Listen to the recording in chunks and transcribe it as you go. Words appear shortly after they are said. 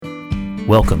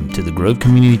Welcome to the Grove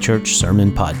Community Church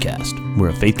Sermon Podcast. We're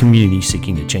a faith community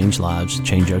seeking to change lives,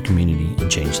 change our community, and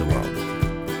change the world.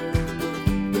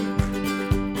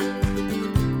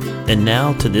 And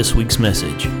now to this week's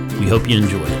message. We hope you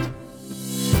enjoy it.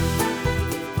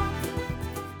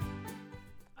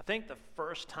 I think the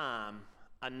first time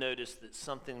I noticed that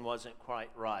something wasn't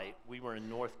quite right, we were in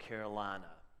North Carolina.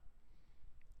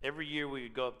 Every year we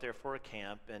would go up there for a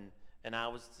camp, and I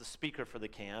was the speaker for the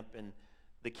camp, and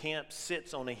the camp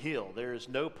sits on a hill. There is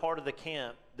no part of the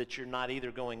camp that you're not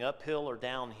either going uphill or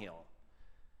downhill.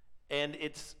 And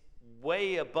it's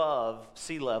way above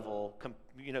sea level,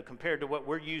 compared to what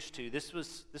we're used to. This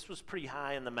was pretty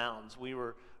high in the mountains. We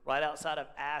were right outside of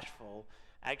Asheville,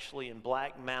 actually in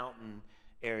Black Mountain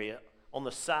area, on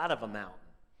the side of a mountain.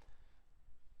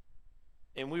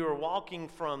 And we were walking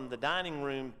from the dining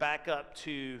room back up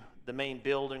to the main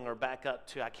building, or back up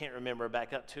to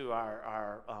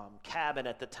our cabin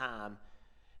at the time.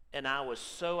 And I was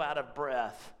so out of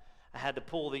breath, I had to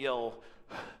pull the old,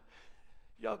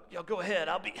 y'all go ahead,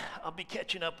 I'll be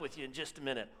catching up with you in just a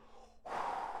minute.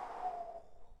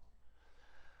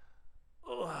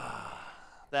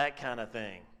 That kind of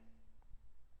thing.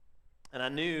 And I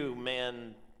knew,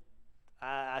 man,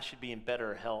 I should be in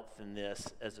better health than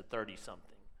this as a 30-something.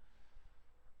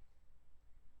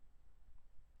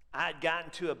 I had gotten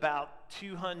to about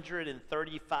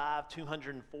 235,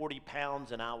 240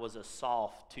 pounds, and I was a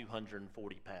soft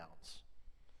 240 pounds.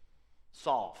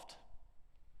 Soft.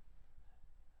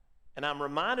 And I'm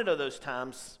reminded of those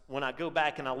times when I go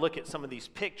back and I look at some of these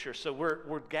pictures. So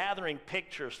we're gathering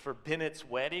pictures for Bennett's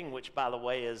wedding, which, by the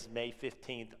way, is May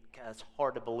 15th. God, it's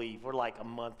hard to believe. We're like a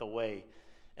month away.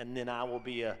 And then I will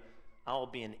be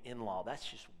an in-law. That's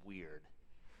just weird.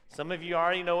 Some of you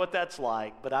already know what that's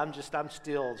like, but I'm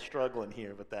still struggling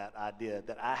here with that idea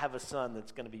that I have a son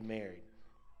that's going to be married.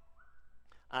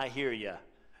 I hear you.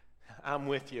 I'm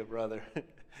with you, brother.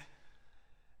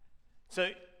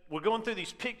 So we're going through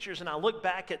these pictures, and I look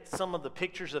back at some of the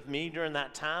pictures of me during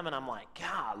that time, and I'm like,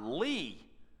 golly,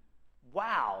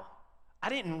 wow. I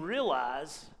didn't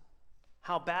realize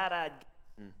how bad I'd gotten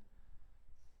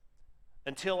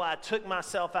until I took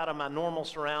myself out of my normal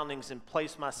surroundings and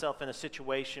placed myself in a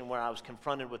situation where I was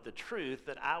confronted with the truth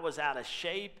that I was out of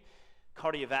shape,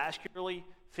 cardiovascularly,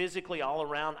 physically, all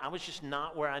around. I was just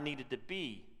not where I needed to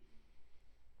be.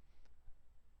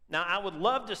 Now, I would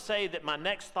love to say that my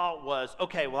next thought was,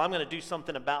 okay, well, I'm going to do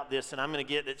something about this, and I'm going to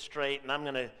get it straight, and I'm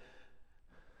going to...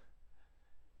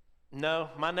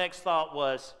 No, my next thought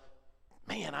was,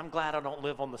 man, I'm glad I don't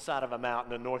live on the side of a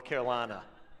mountain in North Carolina.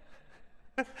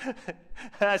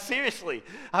 Seriously,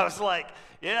 I was like,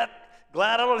 yep,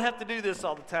 glad I don't have to do this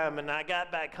all the time. And I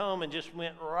got back home and just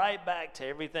went right back to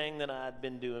everything that I'd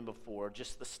been doing before,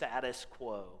 just the status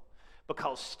quo.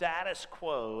 Because status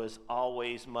quo is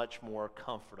always much more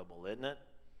comfortable, isn't it?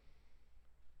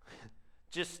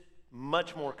 Just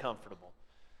much more comfortable.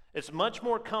 It's much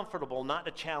more comfortable not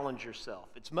to challenge yourself.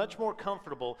 It's much more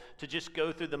comfortable to just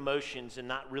go through the motions and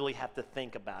not really have to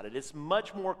think about it. It's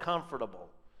much more comfortable.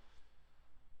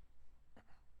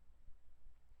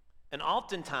 And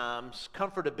oftentimes,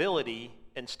 comfortability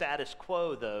and status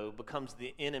quo, though, becomes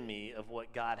the enemy of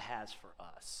what God has for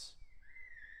us.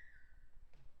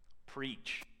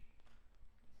 Preach.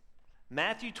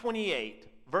 Matthew 28,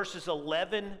 verses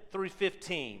 11 through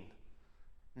 15.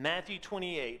 Matthew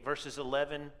 28, verses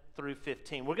 11 through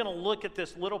 15. We're going to look at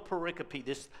this little pericope,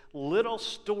 this little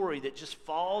story that just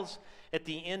falls at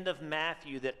the end of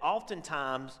Matthew that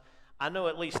oftentimes, I know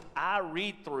at least I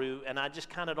read through and I just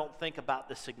kind of don't think about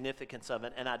the significance of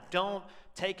it, and I don't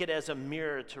take it as a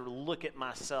mirror to look at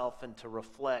myself and to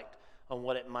reflect on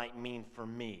what it might mean for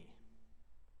me.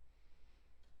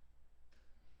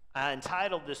 I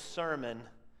entitled this sermon,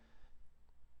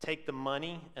 Take the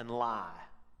Money and Lie.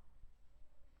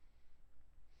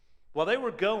 While they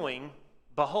were going,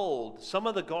 behold, some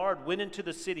of the guard went into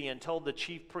the city and told the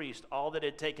chief priest all that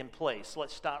had taken place.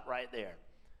 Let's stop right there.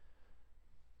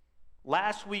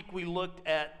 Last week we looked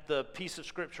at the piece of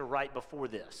scripture right before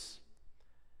this.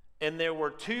 And there were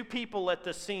two people at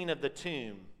the scene of the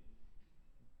tomb.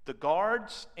 The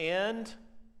guards and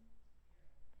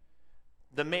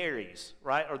the Marys,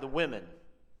 right? Or the women.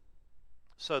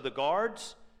 So the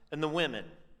guards and the women.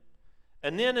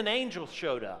 And then an angel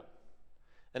showed up.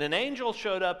 And an angel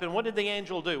showed up, and what did the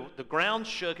angel do? The ground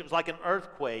shook. It was like an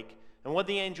earthquake. And what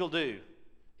did the angel do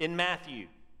in Matthew?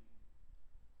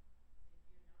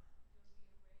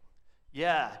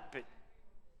 Yeah, but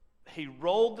he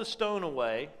rolled the stone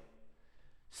away,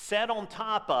 sat on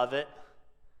top of it,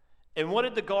 and what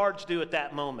did the guards do at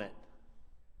that moment?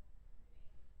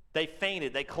 They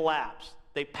fainted, they collapsed.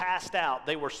 They passed out.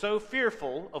 They were so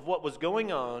fearful of what was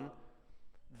going on.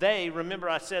 Remember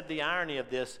I said the irony of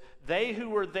this, they who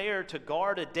were there to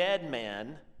guard a dead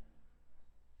man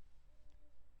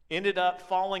ended up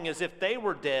falling as if they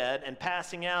were dead and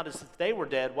passing out as if they were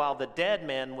dead while the dead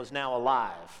man was now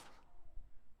alive.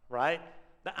 Right?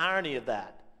 The irony of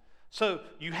that. So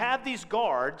you have these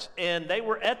guards, and they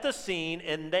were at the scene,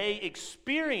 and they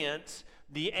experienced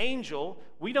the angel.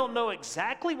 We don't know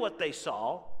exactly what they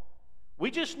saw. We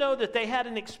just know that they had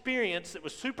an experience that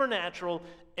was supernatural,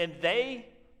 and they,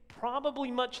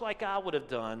 probably much like I would have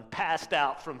done, passed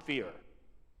out from fear.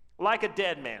 Like a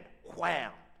dead man.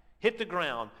 Wham! Hit the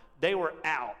ground. They were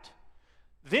out.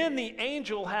 Then the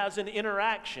angel has an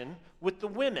interaction with the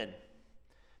women.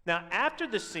 Now, after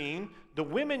the scene, the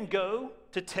women go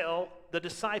to tell the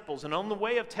disciples. And on the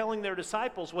way of telling their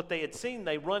disciples what they had seen,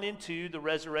 they run into the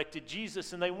resurrected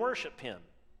Jesus and they worship him.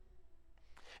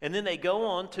 And then they go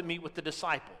on to meet with the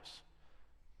disciples.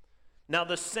 Now,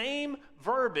 the same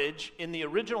verbiage in the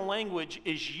original language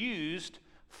is used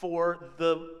for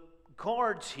the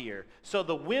guards here. So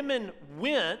the women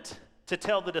went to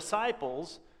tell the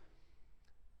disciples,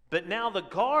 but now the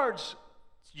guards,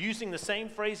 using the same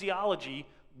phraseology,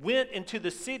 went into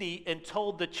the city and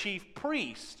told the chief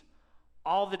priest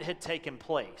all that had taken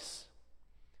place.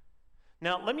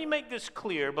 Now, let me make this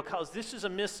clear because this is a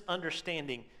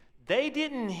misunderstanding. They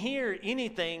didn't hear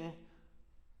anything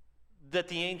that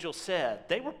the angel said.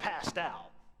 They were passed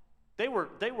out. They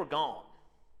were gone.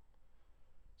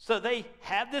 So they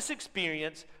have this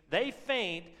experience, they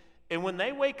faint, and when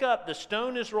they wake up, the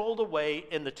stone is rolled away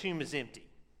and the tomb is empty.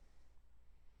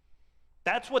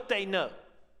 That's what they know.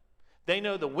 They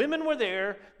know the women were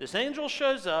there, this angel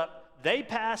shows up, they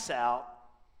pass out,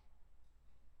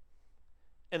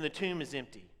 and the tomb is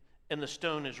empty, and the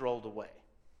stone is rolled away.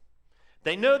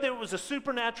 They know there was a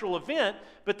supernatural event,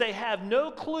 but they have no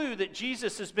clue that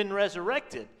Jesus has been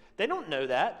resurrected. They don't know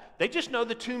that. They just know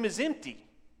the tomb is empty.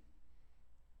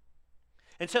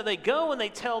 And so they go and they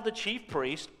tell the chief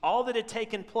priest all that had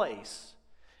taken place.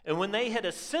 And when they had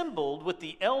assembled with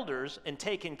the elders and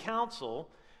taken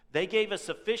counsel, they gave a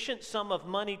sufficient sum of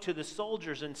money to the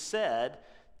soldiers and said,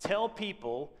 "Tell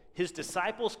people, his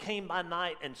disciples came by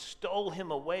night and stole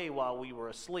him away while we were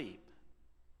asleep."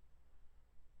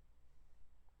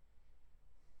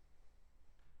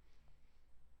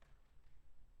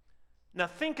 Now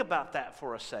think about that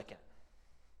for a second.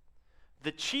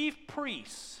 The chief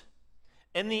priests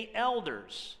and the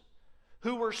elders,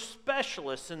 who were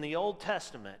specialists in the Old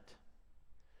Testament,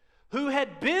 who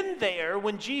had been there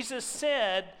when Jesus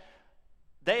said,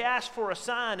 they asked for a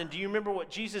sign. And do you remember what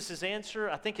Jesus' answer?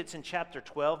 I think it's in chapter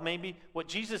 12 maybe. What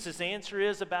Jesus' answer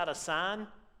is about a sign?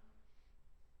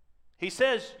 He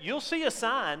says, you'll see a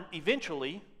sign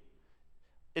eventually.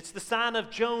 It's the sign of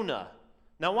Jonah.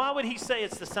 Now, why would he say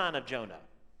it's the sign of Jonah?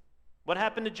 What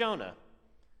happened to Jonah?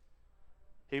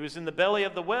 He was in the belly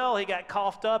of the well, he got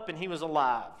coughed up, and he was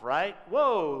alive, right?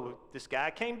 Whoa, this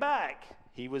guy came back.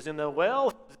 He was in the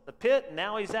well, the pit, and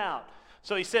now he's out.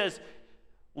 So he says,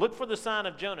 look for the sign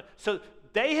of Jonah. So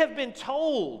they have been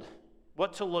told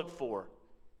what to look for,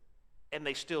 and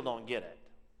they still don't get it.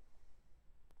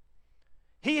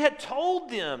 He had told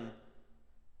them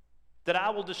that I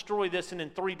will destroy this and in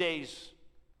 3 days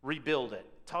rebuild it,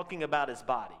 talking about his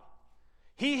body.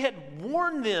 He had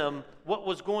warned them what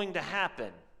was going to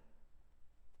happen.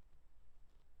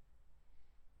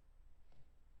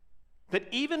 But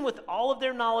even with all of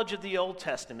their knowledge of the Old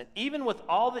Testament, even with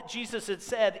all that Jesus had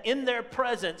said in their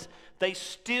presence, they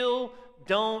still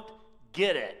don't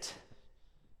get it.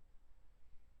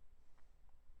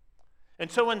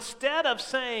 And so instead of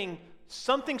saying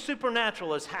something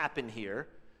supernatural has happened here,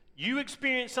 you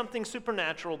experienced something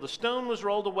supernatural, the stone was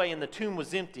rolled away and the tomb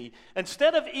was empty.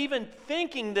 Instead of even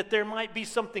thinking that there might be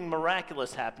something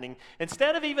miraculous happening,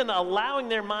 instead of even allowing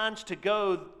their minds to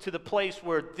go to the place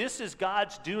where this is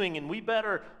God's doing and we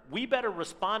better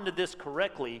respond to this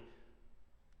correctly,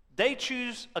 they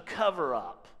choose a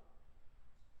cover-up.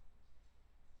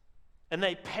 And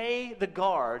they pay the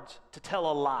guards to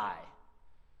tell a lie.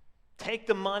 Take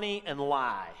the money and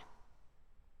lie.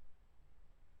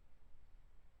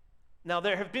 Now,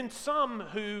 there have been some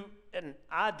who, and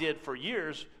I did for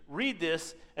years, read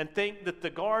this and think that the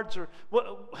guards are,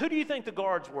 who do you think the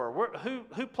guards were?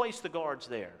 Who placed the guards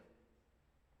there?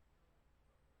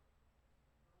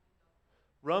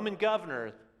 Roman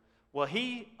governor. Well,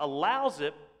 he allows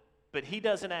it, but he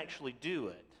doesn't actually do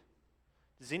it.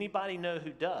 Does anybody know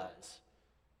who does?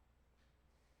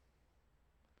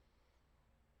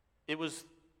 It was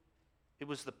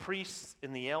the priests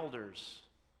and the elders.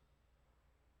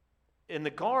 And the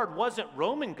guard wasn't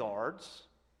Roman guards.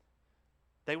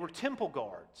 They were temple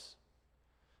guards.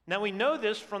 Now we know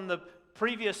this from the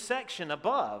previous section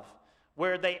above,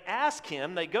 where they ask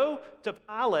him, they go to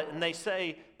Pilate and they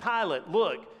say, Pilate,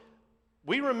 look,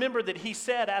 we remember that he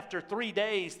said after 3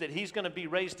 days that he's going to be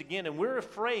raised again, and we're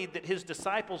afraid that his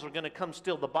disciples are going to come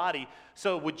steal the body.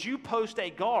 So would you post a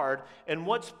guard? And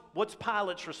what's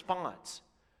Pilate's response?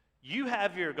 You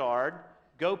have your guard,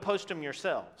 go post them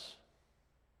yourselves.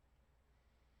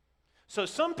 So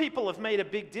some people have made a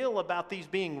big deal about these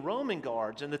being Roman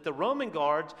guards, and that the Roman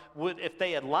guards would, if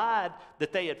they had lied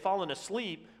that they had fallen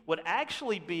asleep, would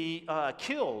actually be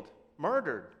killed,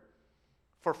 murdered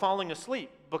for falling asleep,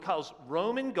 because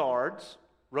Roman guards,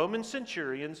 Roman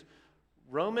centurions,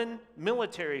 Roman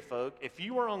military folk, if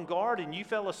you were on guard and you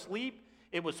fell asleep,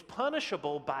 it was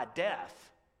punishable by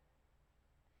death.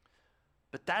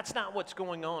 But that's not what's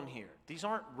going on here. These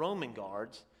aren't Roman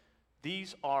guards.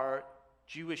 These are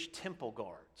Jewish temple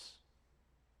guards.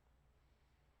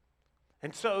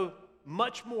 And so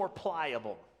much more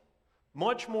pliable,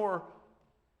 much more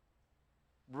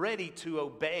ready to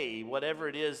obey whatever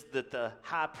it is that the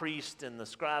high priest and the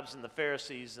scribes and the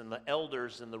Pharisees and the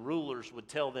elders and the rulers would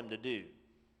tell them to do.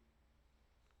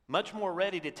 Much more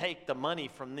ready to take the money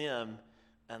from them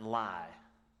and lie.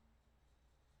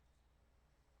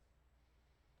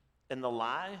 And the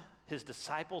lie, his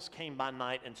disciples came by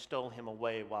night and stole him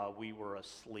away while we were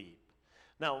asleep.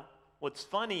 Now, what's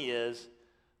funny is,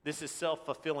 this is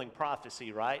self-fulfilling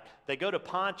prophecy, right? They go to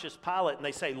Pontius Pilate and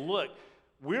they say, look,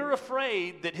 we're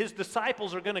afraid that his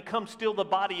disciples are going to come steal the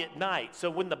body at night. So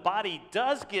when the body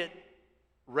does get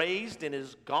raised and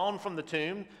is gone from the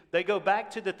tomb, they go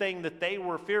back to the thing that they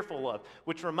were fearful of,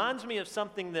 which reminds me of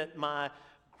something that my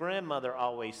grandmother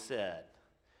always said.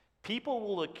 People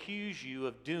will accuse you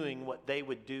of doing what they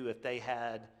would do if they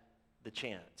had the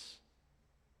chance.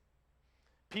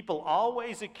 People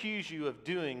always accuse you of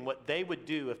doing what they would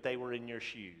do if they were in your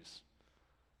shoes,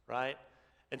 right?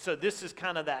 And so this is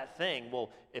kind of that thing. Well,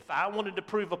 if I wanted to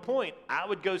prove a point, I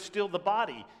would go steal the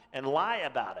body and lie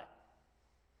about it.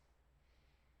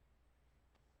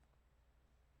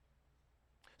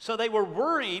 So they were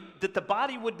worried that the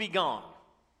body would be gone.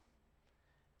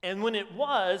 And when it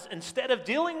was, instead of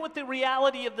dealing with the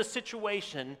reality of the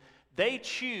situation, they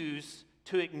choose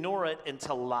to ignore it and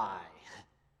to lie.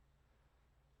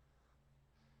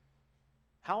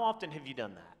 How often have you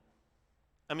done that?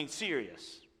 I mean,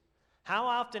 serious. How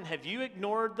often have you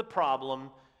ignored the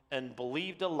problem and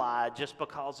believed a lie just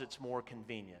because it's more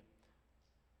convenient?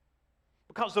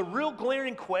 Because the real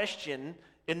glaring question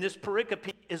in this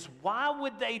pericope is, why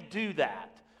would they do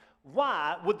that?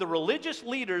 Why would the religious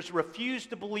leaders refuse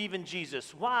to believe in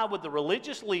Jesus? Why would the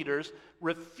religious leaders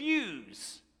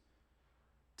refuse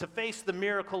to face the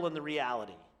miracle and the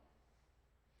reality?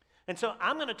 And so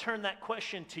I'm going to turn that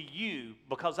question to you,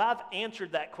 because I've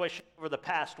answered that question over the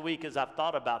past week as I've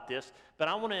thought about this, but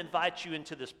I want to invite you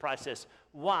into this process.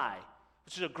 Why?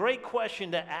 Which is a great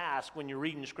question to ask when you're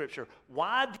reading Scripture.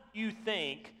 Why do you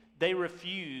think they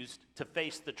refused to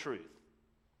face the truth?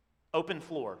 Open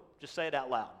floor. Just say it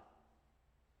out loud.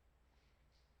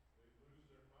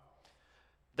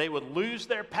 They would lose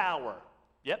their power.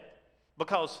 Yep.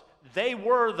 Because they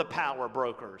were the power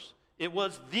brokers. It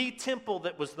was the temple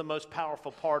that was the most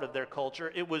powerful part of their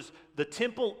culture. It was the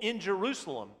temple in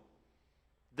Jerusalem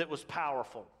that was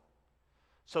powerful.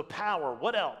 So power,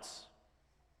 what else?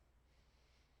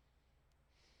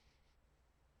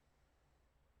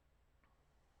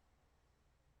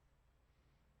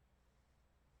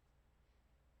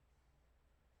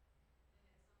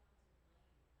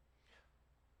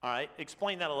 All right,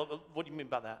 explain that a little bit. What do you mean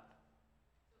by that?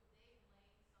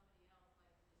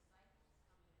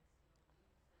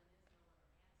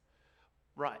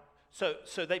 Right.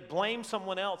 So they blame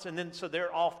someone else, and then so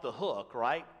they're off the hook,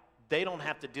 right? They don't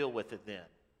have to deal with it then.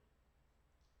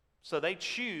 So they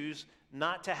choose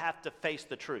not to have to face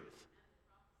the truth.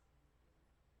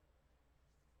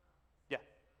 Yeah.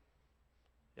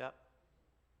 Yep.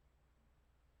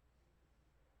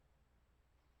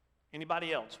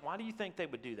 Anybody else? Why do you think they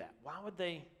would do that? Why would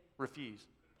they refuse?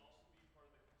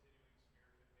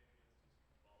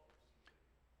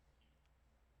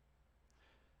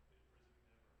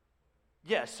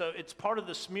 Yes, so it's part of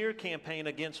the smear campaign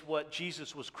against what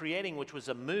Jesus was creating, which was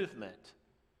a movement,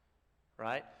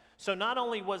 right? So not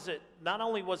only was it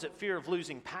fear of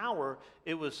losing power,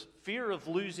 it was fear of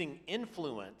losing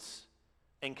influence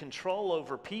and control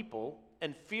over people,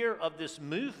 and fear of this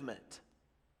movement.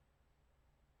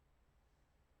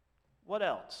 What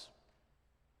else?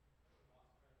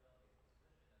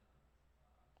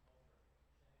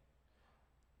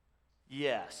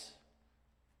 Yes.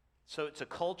 So it's a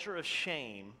culture of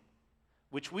shame,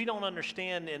 which we don't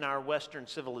understand in our Western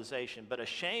civilization. But a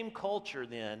shame culture,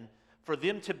 then, for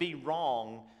them to be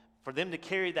wrong, for them to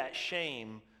carry that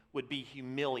shame, would be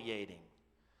humiliating.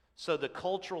 So the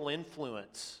cultural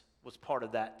influence was part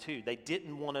of that too. They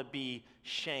didn't want to be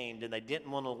shamed, and they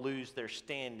didn't want to lose their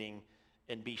standing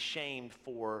and be shamed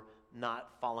for not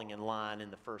falling in line in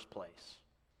the first place.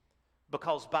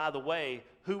 Because, by the way,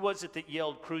 who was it that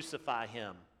yelled, "Crucify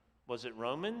him"? Was it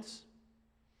Romans?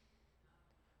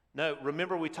 No,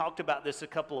 remember we talked about this a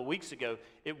couple of weeks ago.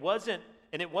 It wasn't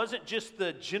just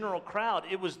the general crowd.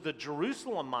 It was the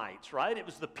Jerusalemites, right? It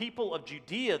was the people of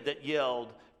Judea that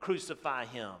yelled, "Crucify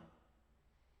him."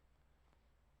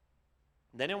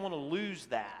 They didn't want to lose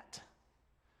that.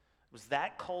 It was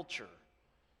that culture.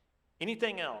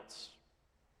 Anything else?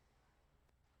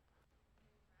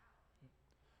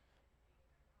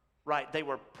 Right, they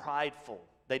were prideful.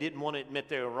 They didn't want to admit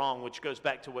they were wrong, which goes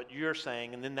back to what you're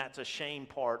saying, and then that's a shame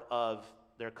part of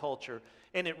their culture.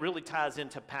 And it really ties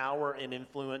into power and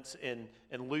influence and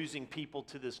losing people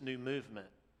to this new movement.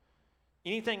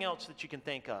 Anything else that you can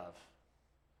think of?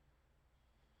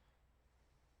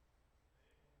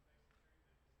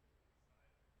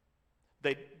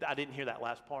 I didn't hear that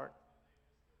last part.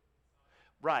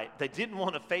 Right, they didn't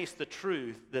want to face the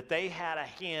truth that they had a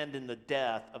hand in the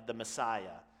death of the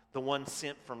Messiah, the one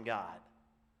sent from God.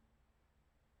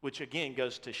 Which again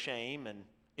goes to shame and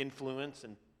influence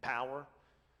and power.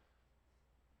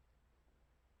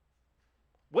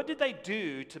 What did they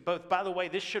do to both, by the way,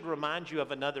 this should remind you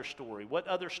of another story. What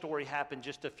other story happened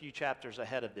just a few chapters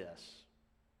ahead of this?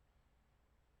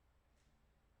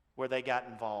 Where they got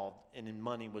involved and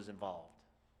money was involved.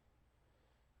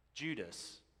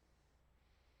 Judas.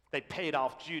 They paid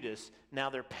off Judas, now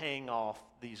they're paying off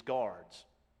these guards.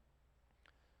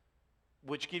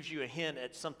 Which gives you a hint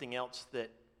at something else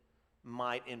that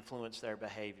might influence their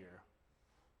behavior.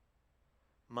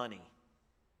 Money.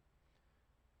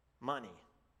 Money.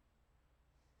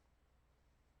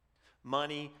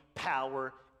 Money,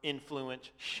 power, influence,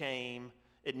 shame,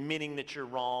 admitting that you're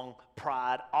wrong,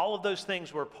 pride, all of those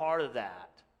things were part of that.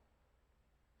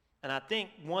 And I think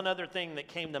one other thing that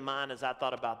came to mind as I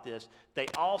thought about this, they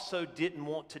also didn't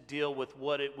want to deal with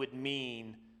what it would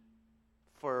mean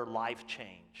for life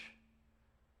change.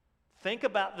 Think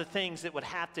about the things that would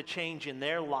have to change in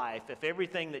their life if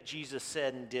everything that Jesus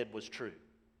said and did was true.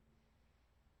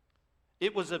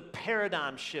 It was a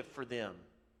paradigm shift for them.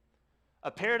 A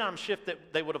paradigm shift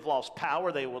that they would have lost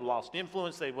power, they would have lost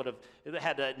influence, they would have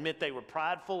had to admit they were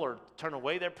prideful or turn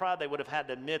away their pride, they would have had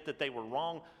to admit that they were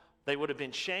wrong, they would have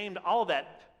been shamed, all of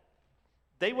that.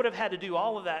 They would have had to do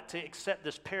all of that to accept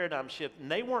this paradigm shift,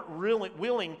 and they weren't really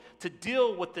willing to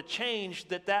deal with the change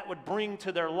that would bring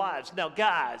to their lives. Now,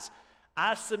 guys,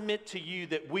 I submit to you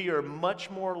that we are much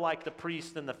more like the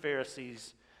priests and the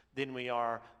Pharisees than we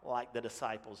are like the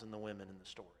disciples and the women in the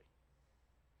story.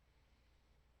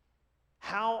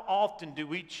 How often do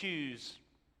we choose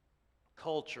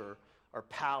culture or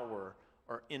power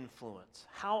or influence?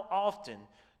 How often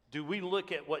do we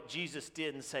look at what Jesus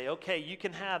did and say, okay, you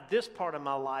can have this part of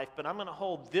my life, but I'm going to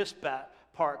hold this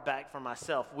part back for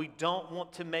myself? We don't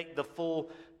want to make the full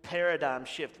paradigm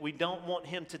shift. We don't want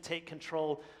him to take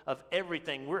control of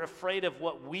everything. We're afraid of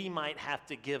what we might have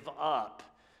to give up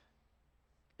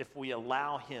if we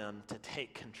allow him to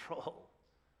take control.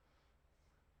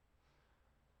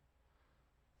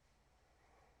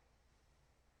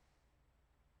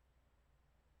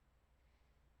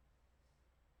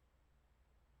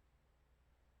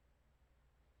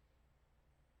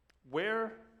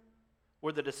 Where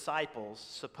were the disciples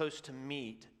supposed to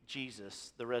meet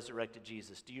Jesus, the resurrected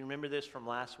Jesus? Do you remember this from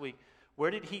last week? Where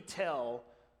did he tell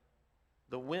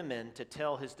the women to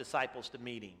tell his disciples to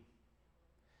meet him?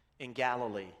 In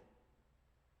Galilee.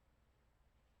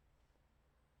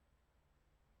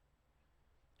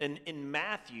 And in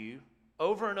Matthew,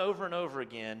 over and over and over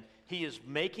again, he is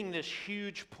making this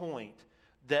huge point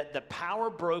that the power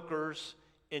brokers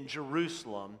in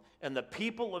Jerusalem and the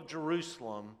people of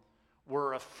Jerusalem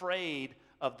were afraid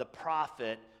of the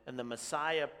prophet and the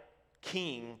Messiah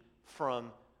king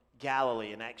from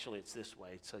Galilee. And actually it's this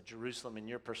way. So Jerusalem, in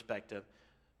your perspective,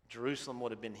 Jerusalem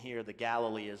would have been here. The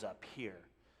Galilee is up here.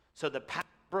 So the power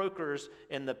brokers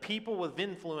and the people with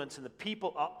influence and the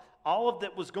people, all of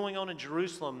that was going on in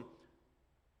Jerusalem,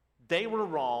 they were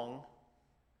wrong.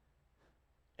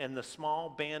 And the small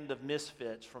band of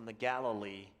misfits from the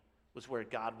Galilee was where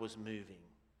God was moving.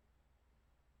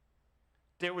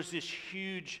 There was this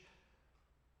huge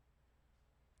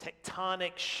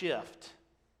tectonic shift.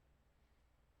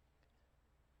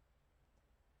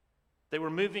 They were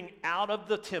moving out of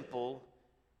the temple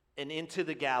and into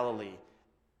the Galilee.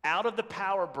 out of the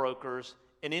power brokers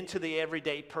and into the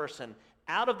everyday person,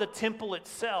 out of the temple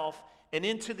itself and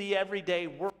into the everyday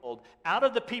world, out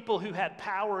of the people who had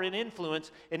power and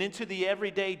influence and into the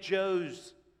everyday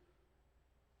Joes,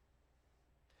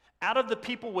 out of the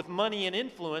people with money and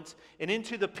influence and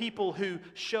into the people who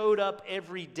showed up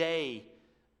every day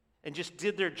and just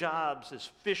did their jobs as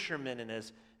fishermen and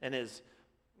as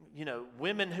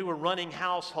women who were running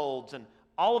households and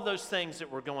all of those things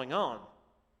that were going on.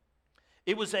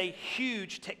 It was a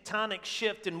huge tectonic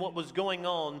shift in what was going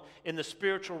on in the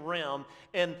spiritual realm,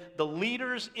 and the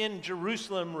leaders in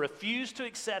Jerusalem refused to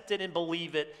accept it and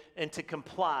believe it and to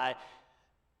comply.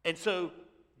 And so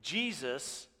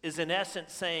Jesus is in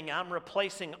essence saying, I'm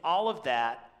replacing all of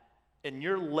that, and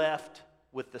you're left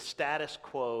with the status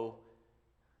quo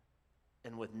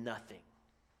and with nothing.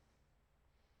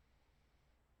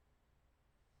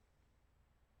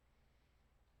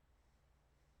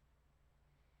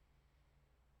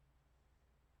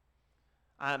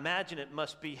 I imagine it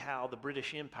must be how the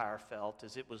British Empire felt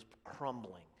as it was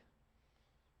crumbling.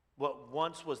 What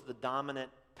once was the dominant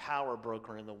power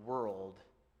broker in the world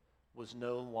was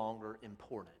no longer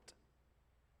important.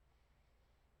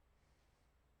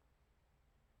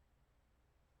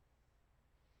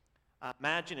 I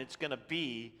imagine it's going to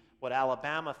be what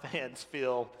Alabama fans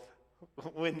feel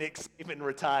when Nick Saban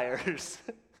retires.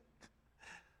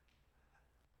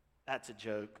 That's a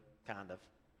joke, kind of.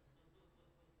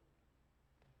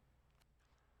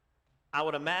 I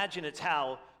would imagine it's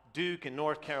how Duke and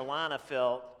North Carolina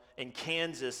felt, and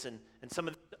Kansas and some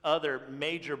of the other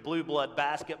major blue blood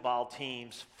basketball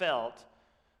teams felt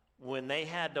when they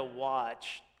had to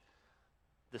watch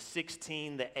the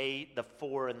 16, the 8, the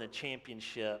 4, and the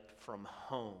championship from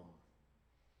home.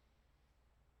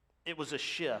 It was a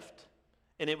shift,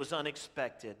 and it was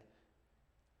unexpected.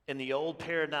 And the old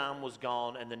paradigm was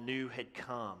gone, and the new had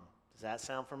come. Does that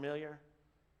sound familiar?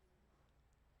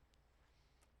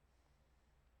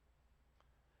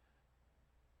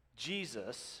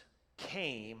 Jesus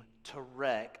came to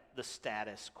wreck the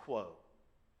status quo.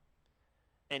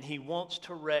 And he wants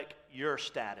to wreck your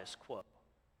status quo.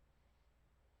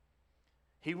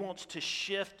 He wants to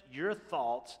shift your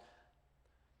thoughts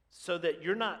so that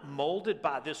you're not molded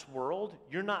by this world.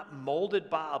 You're not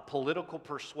molded by a political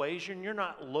persuasion. You're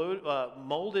not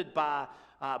molded by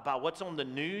what's on the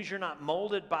news. You're not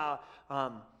molded by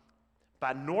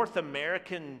North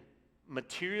American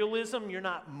materialism. You're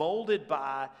not molded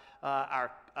by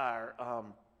our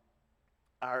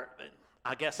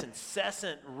I guess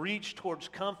incessant reach towards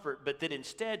comfort, but that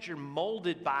instead you're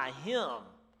molded by him.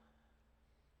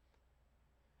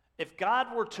 If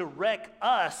God were to wreck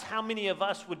us, how many of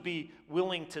us would be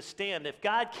willing to stand? If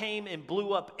God came and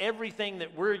blew up everything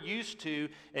that we're used to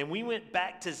and we went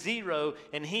back to zero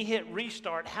and he hit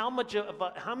restart, how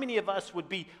many of us would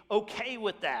be okay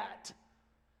with that?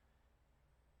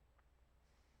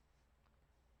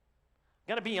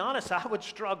 Got to be honest, I would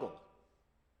struggle.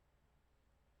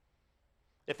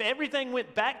 If everything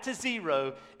went back to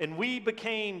zero and we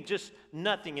became just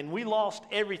nothing and we lost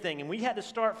everything and we had to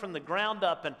start from the ground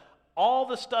up and all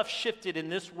the stuff shifted in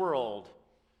this world,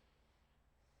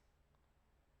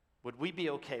 would we be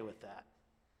okay with that?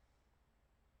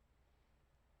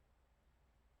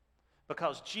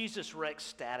 Because Jesus wrecks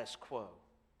status quo.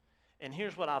 And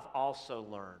here's what I've also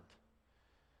learned,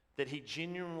 that he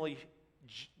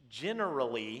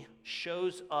generally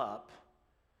shows up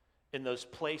in those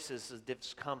places of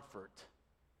discomfort.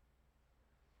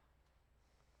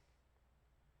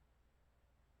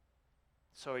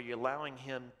 So are you allowing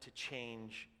him to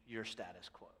change your status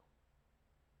quo?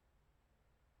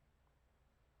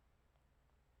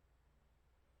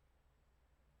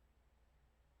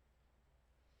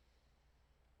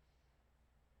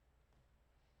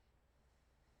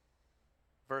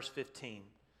 Verse 15.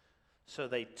 So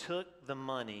they took the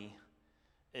money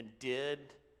and did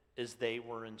as they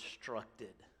were instructed.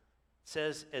 It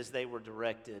says as they were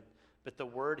directed, but the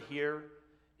word here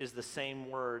is the same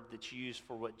word that's used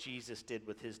for what Jesus did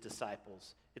with his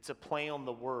disciples. It's a play on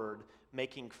the word,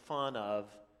 making fun of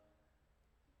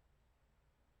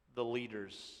the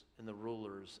leaders and the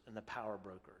rulers and the power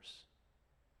brokers.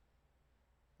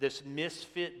 This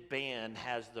misfit band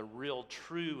has the real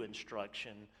true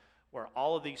instruction, where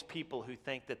all of these people who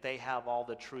think that they have all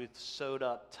the truth sewed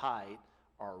up tight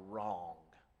are wrong.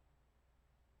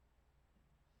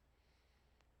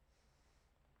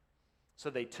 So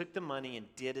they took the money and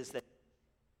did as they.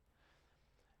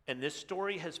 And this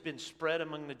story has been spread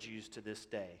among the Jews to this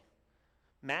day.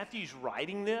 Matthew's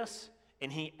writing this,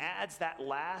 and he adds that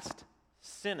last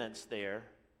sentence there,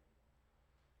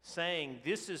 saying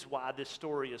this is why this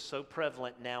story is so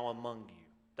prevalent now among you.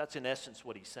 That's in essence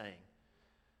what he's saying.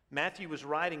 Matthew was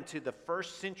writing to the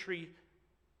first century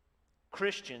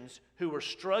Christians who were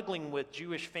struggling with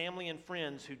Jewish family and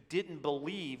friends who didn't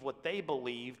believe what they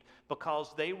believed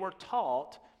because they were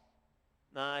taught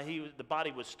the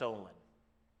body was stolen.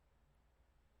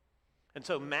 And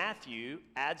so Matthew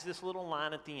adds this little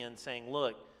line at the end saying,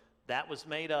 look, that was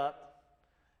made up,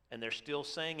 and they're still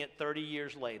saying it 30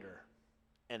 years later,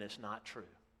 and it's not true.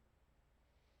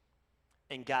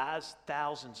 And guys,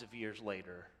 thousands of years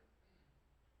later,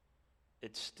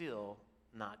 it's still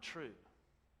not true.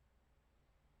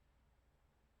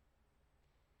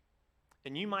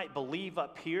 And you might believe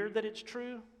up here that it's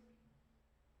true.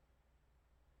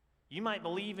 You might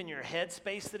believe in your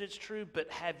headspace that it's true,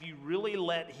 but have you really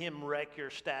let him wreck your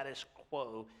status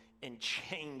quo and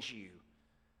change you?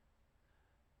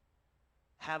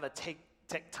 Have a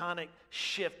tectonic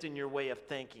shift in your way of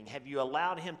thinking? Have you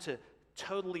allowed him to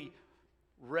totally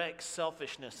wreck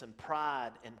selfishness and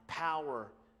pride and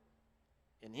power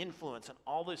and influence and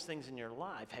all those things in your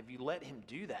life? Have you let him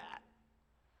do that?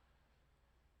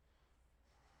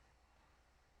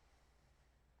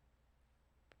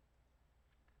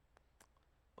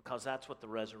 Because that's what the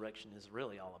resurrection is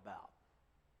really all about.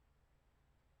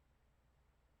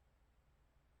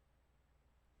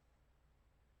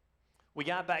 We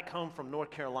got back home from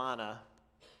North Carolina,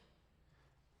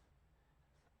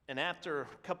 and after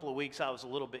a couple of weeks, I was a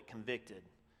little bit convicted.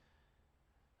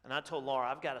 And I told Laura,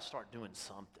 I've got to start doing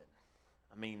something.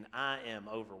 I mean, I am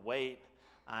overweight.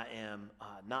 I am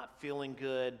not feeling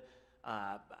good.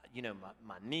 My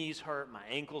knees hurt. My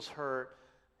ankles hurt.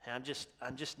 And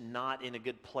I'm just not in a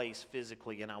good place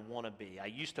physically, and I want to be. I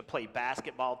used to play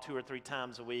basketball 2 or 3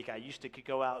 times a week. I used to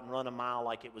go out and run a mile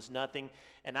like it was nothing,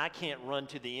 and I can't run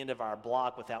to the end of our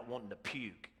block without wanting to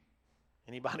puke.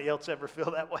 Anybody else ever feel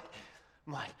that way?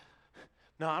 I'm like,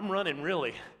 no, I'm running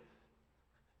really.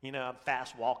 I'm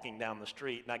fast walking down the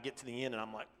street, and I get to the end, and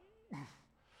I'm like,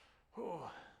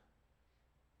 oh.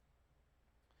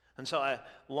 And so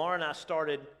Laura and I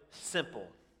started simple.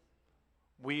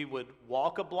 We would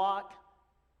walk a block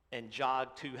and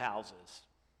jog 2 houses.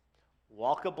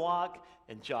 Walk a block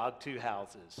and jog 2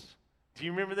 houses. Do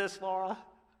you remember this, Laura?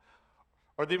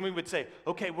 Or then we would say,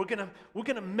 okay, we're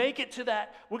gonna make it to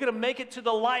that. We're gonna make it to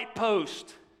the light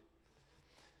post.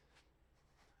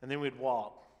 And then we'd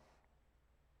walk.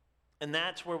 And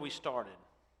that's where we started.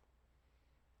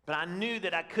 But I knew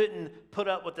that I couldn't put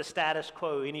up with the status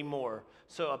quo anymore.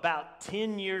 So about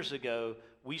 10 years ago,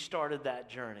 we started that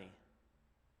journey.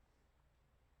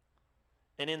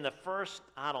 And in the first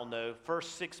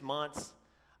 6 months,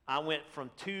 I went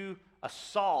from a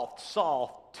soft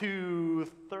to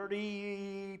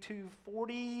 30 to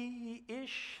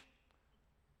 40-ish,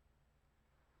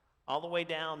 all the way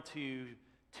down to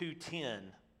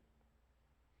 210.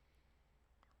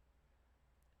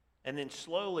 And then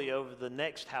slowly over the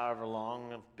next however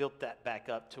long, I've built that back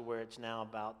up to where it's now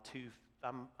about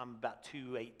I'm about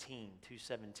 218,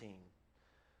 217.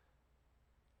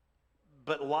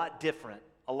 But a lot different,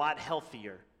 a lot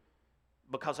healthier,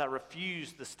 because I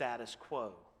refused the status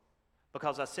quo.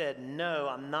 Because I said, no,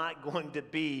 I'm not going to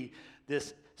be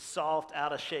this soft,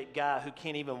 out-of-shape guy who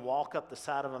can't even walk up the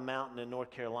side of a mountain in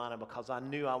North Carolina, because I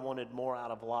knew I wanted more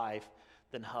out of life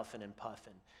than huffing and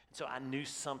puffing. And so I knew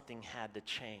something had to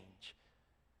change.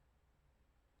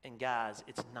 And guys,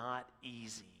 it's not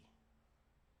easy.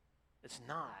 It's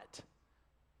not.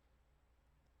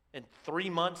 And 3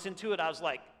 months into it, I was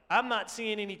like, I'm not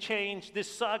seeing any change.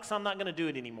 This sucks. I'm not going to do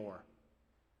it anymore.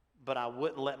 But I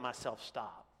wouldn't let myself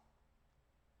stop,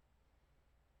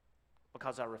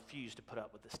 because I refused to put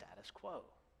up with the status quo.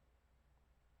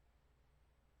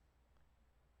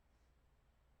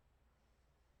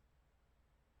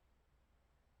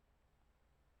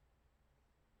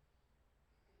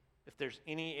 If there's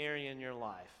any area in your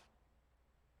life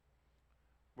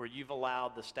where you've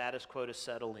allowed the status quo to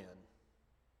settle in,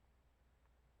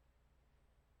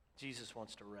 Jesus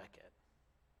wants to wreck it.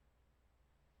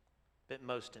 But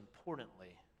most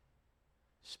importantly,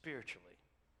 spiritually.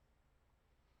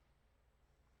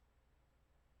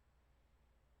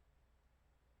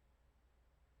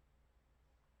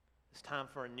 It's time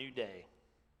for a new day.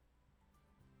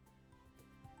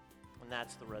 And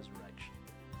that's the resurrection.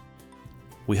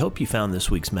 We hope you found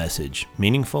this week's message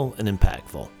meaningful and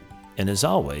impactful. And as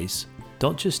always,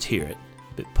 don't just hear it,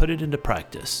 but put it into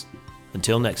practice.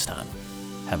 Until next time,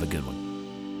 have a good one.